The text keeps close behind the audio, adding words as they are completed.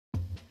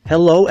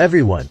Hello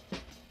everyone.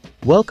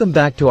 Welcome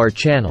back to our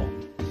channel.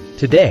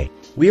 Today,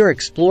 we are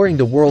exploring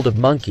the world of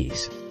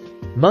monkeys.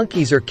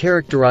 Monkeys are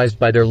characterized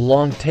by their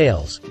long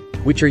tails,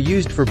 which are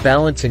used for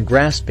balance and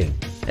grasping,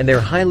 and their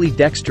highly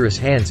dexterous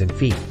hands and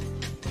feet.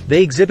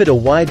 They exhibit a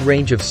wide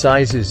range of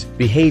sizes,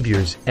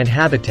 behaviors, and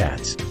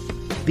habitats.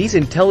 These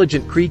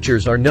intelligent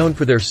creatures are known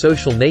for their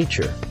social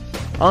nature,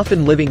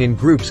 often living in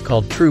groups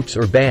called troops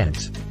or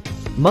bands.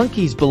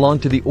 Monkeys belong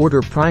to the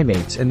order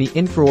primates and the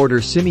infraorder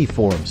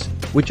simiforms,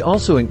 which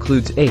also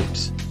includes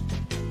apes.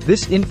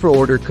 This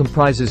infraorder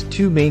comprises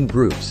two main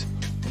groups: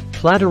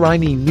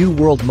 Platyrrhini New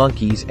World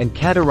monkeys and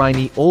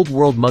Catarrhini Old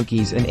World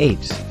monkeys and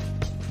apes.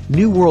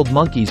 New World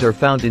monkeys are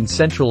found in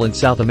Central and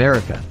South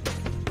America.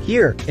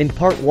 Here, in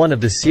part 1 of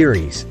the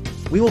series,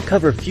 we will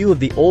cover a few of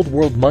the Old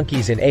World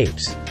monkeys and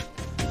apes.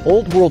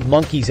 Old World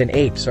monkeys and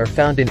apes are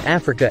found in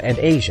Africa and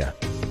Asia.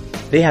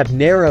 They have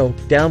narrow,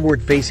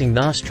 downward-facing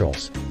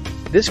nostrils.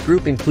 This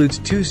group includes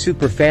two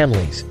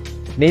superfamilies,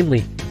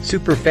 namely,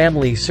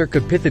 superfamily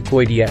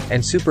Cercopithecoidea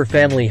and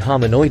superfamily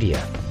Hominoidea.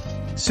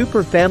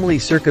 Superfamily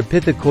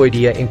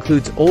Cercopithecoidea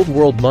includes Old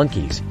World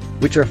monkeys,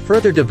 which are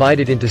further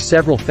divided into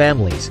several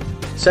families,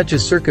 such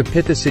as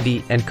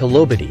Cercopithecidae and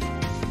Colobidae.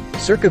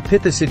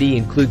 Cercopithecidae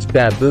includes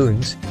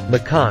baboons,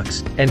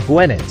 macaques, and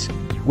guenons,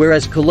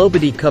 whereas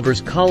Colobidae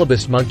covers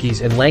colobus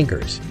monkeys and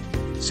langurs.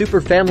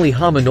 Superfamily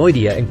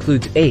Hominoidea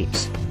includes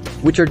apes,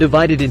 which are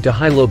divided into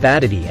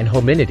Hylobatidae and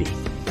Hominidae.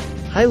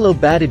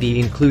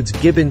 Hylobatidae includes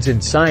gibbons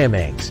and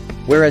siamangs,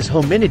 whereas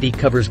Hominidae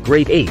covers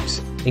great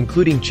apes,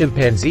 including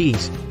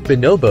chimpanzees,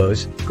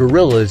 bonobos,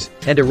 gorillas,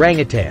 and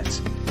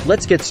orangutans.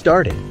 Let's get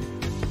started.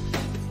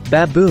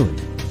 Baboon.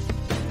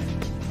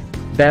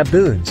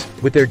 Baboons,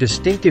 with their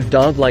distinctive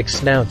dog-like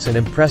snouts and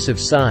impressive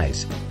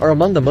size, are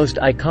among the most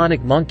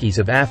iconic monkeys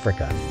of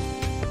Africa.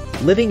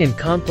 Living in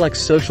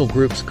complex social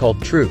groups called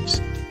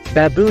troops,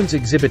 baboons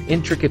exhibit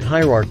intricate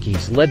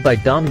hierarchies led by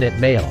dominant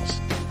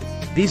males.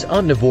 These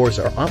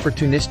omnivores are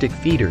opportunistic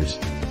feeders,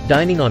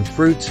 dining on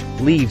fruits,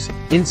 leaves,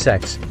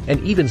 insects, and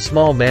even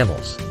small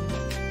mammals.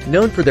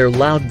 Known for their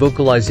loud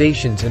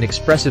vocalizations and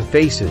expressive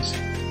faces,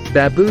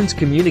 baboons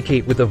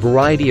communicate with a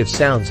variety of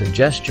sounds and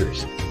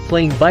gestures,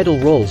 playing vital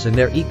roles in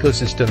their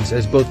ecosystems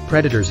as both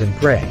predators and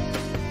prey.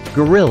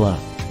 Gorilla.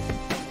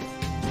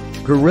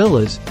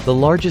 Gorillas, the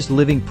largest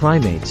living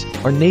primates,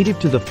 are native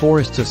to the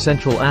forests of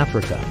Central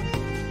Africa.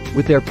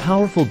 With their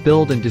powerful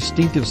build and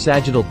distinctive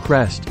sagittal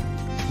crest,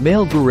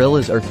 male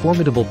gorillas are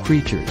formidable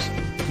creatures,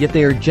 yet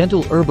they are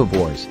gentle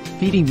herbivores,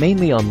 feeding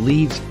mainly on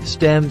leaves,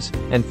 stems,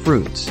 and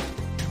fruits.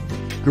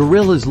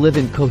 Gorillas live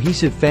in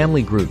cohesive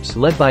family groups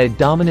led by a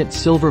dominant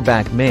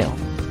silverback male,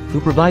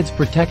 who provides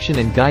protection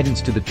and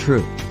guidance to the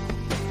troop.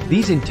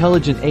 These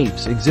intelligent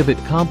apes exhibit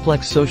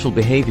complex social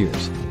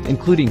behaviors,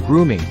 including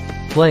grooming,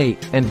 play,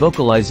 and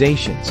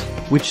vocalizations,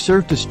 which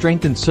serve to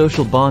strengthen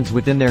social bonds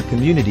within their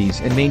communities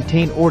and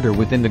maintain order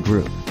within the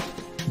group.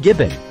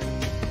 Gibbon.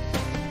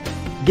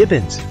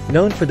 Gibbons,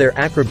 known for their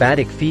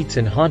acrobatic feats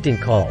and haunting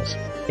calls,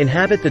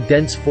 inhabit the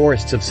dense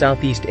forests of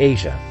Southeast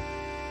Asia.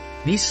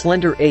 These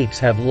slender apes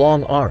have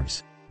long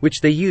arms, which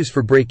they use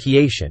for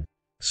brachiation,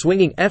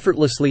 swinging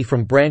effortlessly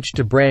from branch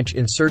to branch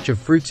in search of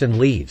fruits and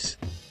leaves.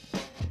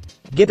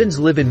 Gibbons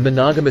live in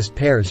monogamous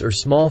pairs or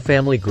small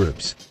family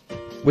groups,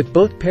 with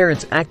both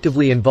parents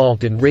actively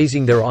involved in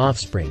raising their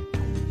offspring.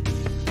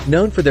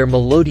 Known for their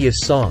melodious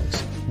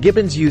songs,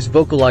 gibbons use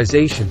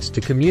vocalizations to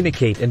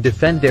communicate and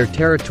defend their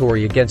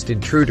territory against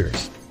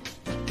intruders.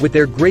 With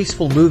their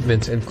graceful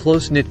movements and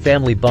close-knit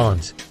family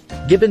bonds,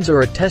 gibbons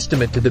are a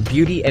testament to the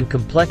beauty and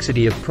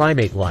complexity of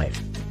primate life.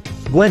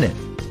 Guenon.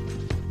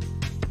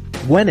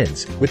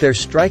 Guenons, with their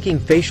striking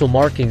facial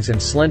markings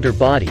and slender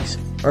bodies,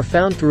 are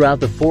found throughout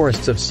the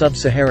forests of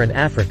sub-Saharan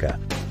Africa.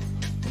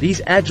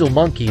 These agile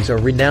monkeys are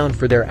renowned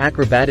for their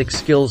acrobatic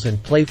skills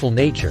and playful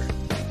nature,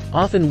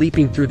 often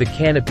leaping through the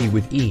canopy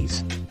with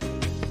ease.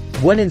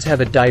 Guenons have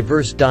a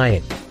diverse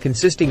diet,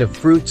 consisting of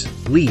fruits,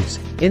 leaves,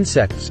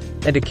 insects,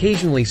 and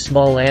occasionally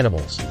small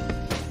animals.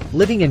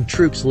 Living in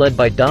troops led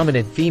by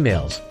dominant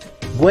females,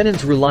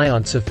 guenons rely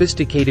on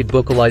sophisticated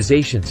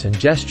vocalizations and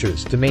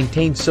gestures to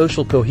maintain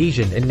social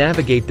cohesion and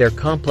navigate their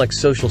complex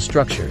social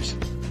structures.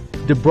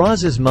 De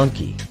Brazza's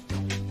monkey.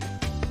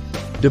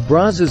 De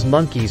Brazza's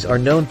monkeys are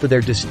known for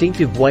their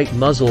distinctive white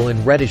muzzle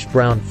and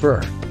reddish-brown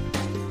fur.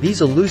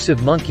 These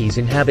elusive monkeys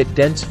inhabit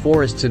dense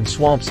forests and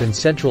swamps in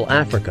Central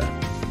Africa,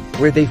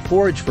 where they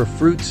forage for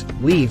fruits,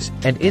 leaves,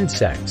 and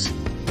insects.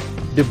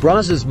 De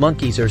Brazza's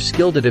monkeys are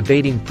skilled at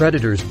evading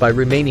predators by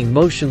remaining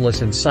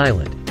motionless and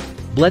silent,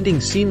 blending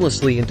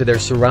seamlessly into their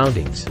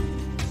surroundings.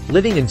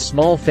 Living in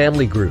small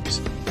family groups,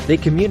 they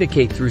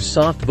communicate through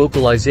soft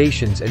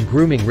vocalizations and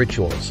grooming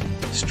rituals,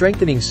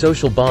 strengthening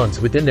social bonds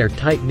within their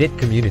tight-knit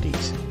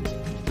communities.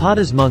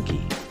 Pata's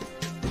monkey.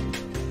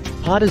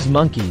 Pata's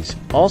monkeys,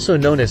 also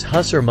known as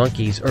hussar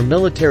monkeys or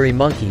military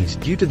monkeys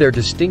due to their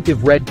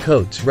distinctive red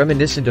coats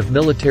reminiscent of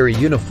military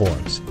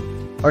uniforms,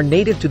 are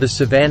native to the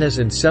savannas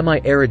and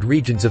semi-arid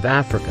regions of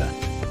Africa.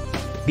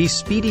 These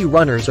speedy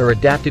runners are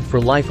adapted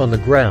for life on the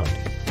ground,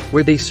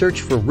 where they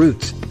search for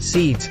roots,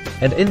 seeds,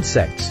 and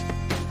insects.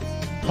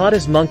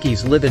 Poda's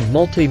monkeys live in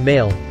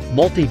multi-male,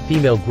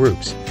 multi-female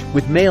groups,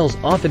 with males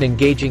often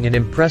engaging in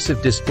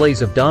impressive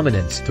displays of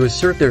dominance to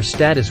assert their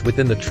status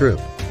within the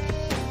troop.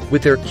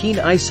 With their keen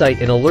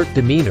eyesight and alert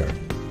demeanor,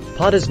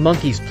 Poda's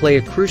monkeys play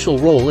a crucial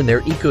role in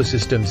their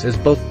ecosystems as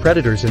both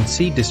predators and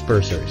seed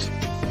dispersers.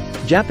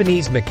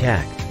 Japanese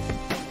macaque.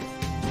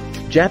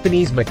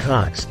 Japanese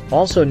macaques,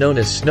 also known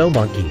as snow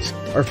monkeys,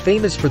 are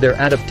famous for their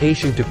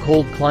adaptation to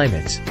cold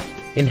climates,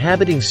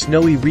 inhabiting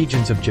snowy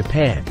regions of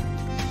Japan.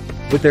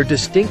 With their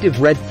distinctive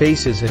red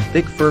faces and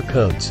thick fur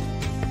coats,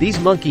 these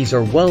monkeys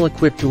are well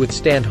equipped to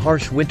withstand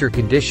harsh winter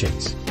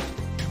conditions.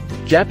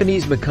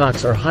 Japanese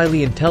macaques are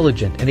highly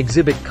intelligent and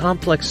exhibit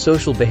complex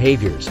social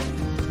behaviors,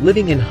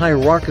 living in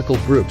hierarchical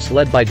groups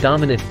led by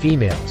dominant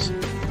females.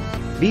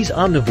 These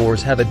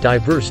omnivores have a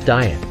diverse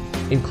diet,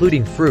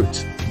 including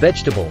fruits,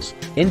 vegetables,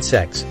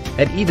 insects,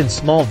 and even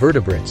small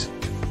vertebrates,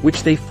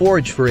 which they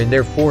forage for in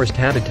their forest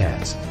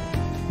habitats.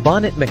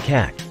 Bonnet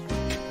macaque.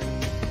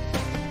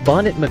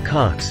 Bonnet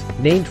macaques,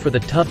 named for the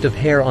tuft of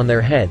hair on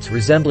their heads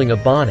resembling a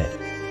bonnet,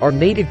 are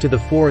native to the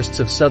forests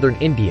of southern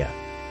India.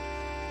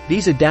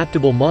 These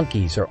adaptable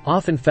monkeys are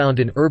often found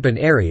in urban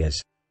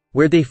areas,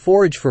 where they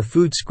forage for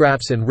food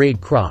scraps and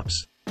raid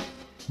crops.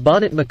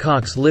 Bonnet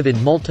macaques live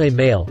in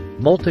multi-male,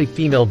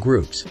 multi-female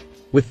groups,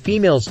 with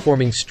females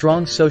forming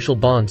strong social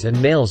bonds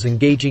and males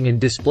engaging in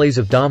displays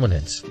of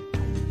dominance.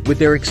 With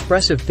their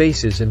expressive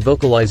faces and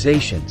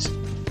vocalizations,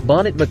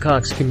 bonnet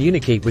macaques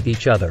communicate with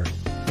each other,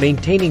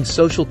 maintaining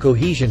social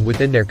cohesion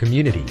within their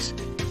communities.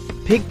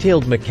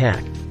 Pig-tailed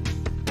macaque.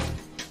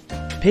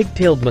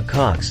 Pig-tailed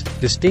macaques,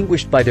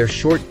 distinguished by their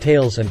short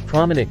tails and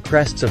prominent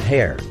crests of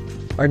hair,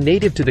 are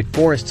native to the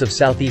forests of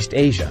Southeast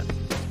Asia.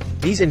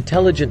 These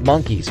intelligent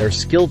monkeys are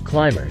skilled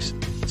climbers,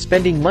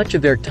 spending much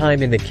of their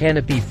time in the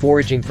canopy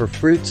foraging for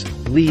fruits,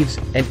 leaves,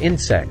 and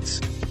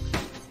insects.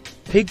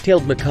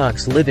 Pig-tailed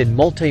macaques live in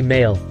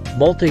multi-male,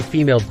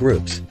 multi-female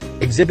groups,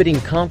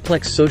 exhibiting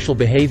complex social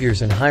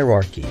behaviors and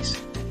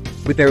hierarchies.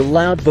 With their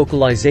loud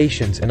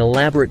vocalizations and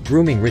elaborate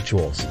grooming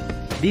rituals,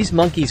 these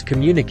monkeys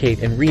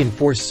communicate and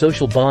reinforce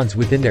social bonds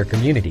within their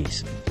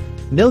communities.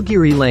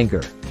 Nilgiri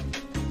langur.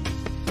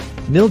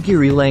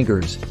 Nilgiri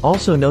langurs,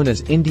 also known as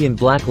Indian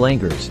black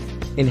langurs,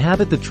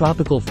 inhabit the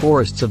tropical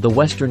forests of the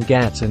Western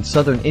Ghats and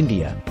southern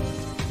India.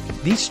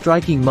 These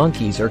striking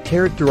monkeys are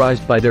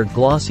characterized by their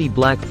glossy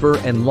black fur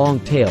and long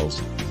tails,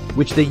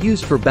 which they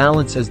use for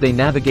balance as they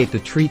navigate the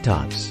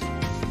treetops.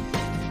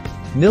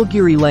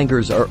 Nilgiri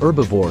langurs are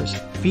herbivores,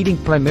 feeding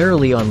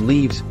primarily on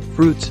leaves,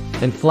 fruits,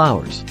 and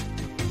flowers.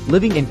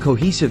 Living in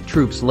cohesive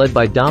troops led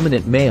by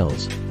dominant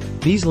males,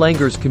 these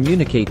langurs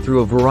communicate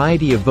through a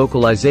variety of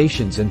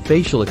vocalizations and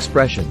facial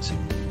expressions,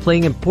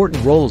 playing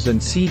important roles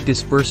in seed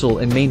dispersal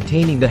and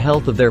maintaining the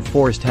health of their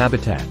forest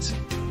habitats.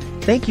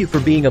 Thank you for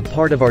being a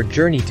part of our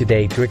journey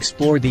today to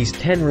explore these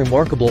 10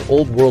 remarkable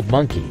old-world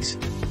monkeys.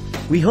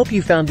 We hope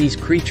you found these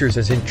creatures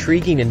as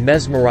intriguing and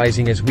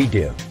mesmerizing as we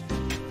do.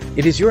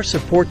 It is your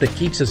support that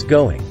keeps us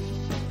going.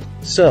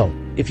 So,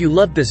 if you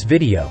loved this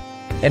video,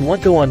 and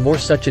want to go on more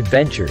such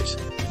adventures,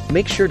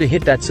 make sure to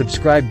hit that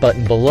subscribe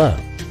button below.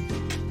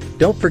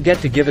 Don't forget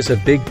to give us a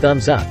big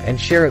thumbs up and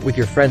share it with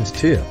your friends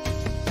too.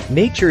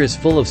 Nature is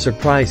full of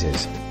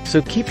surprises,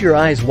 so keep your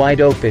eyes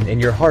wide open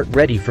and your heart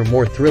ready for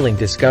more thrilling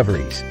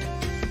discoveries.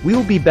 We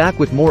will be back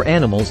with more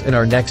animals in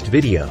our next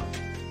video.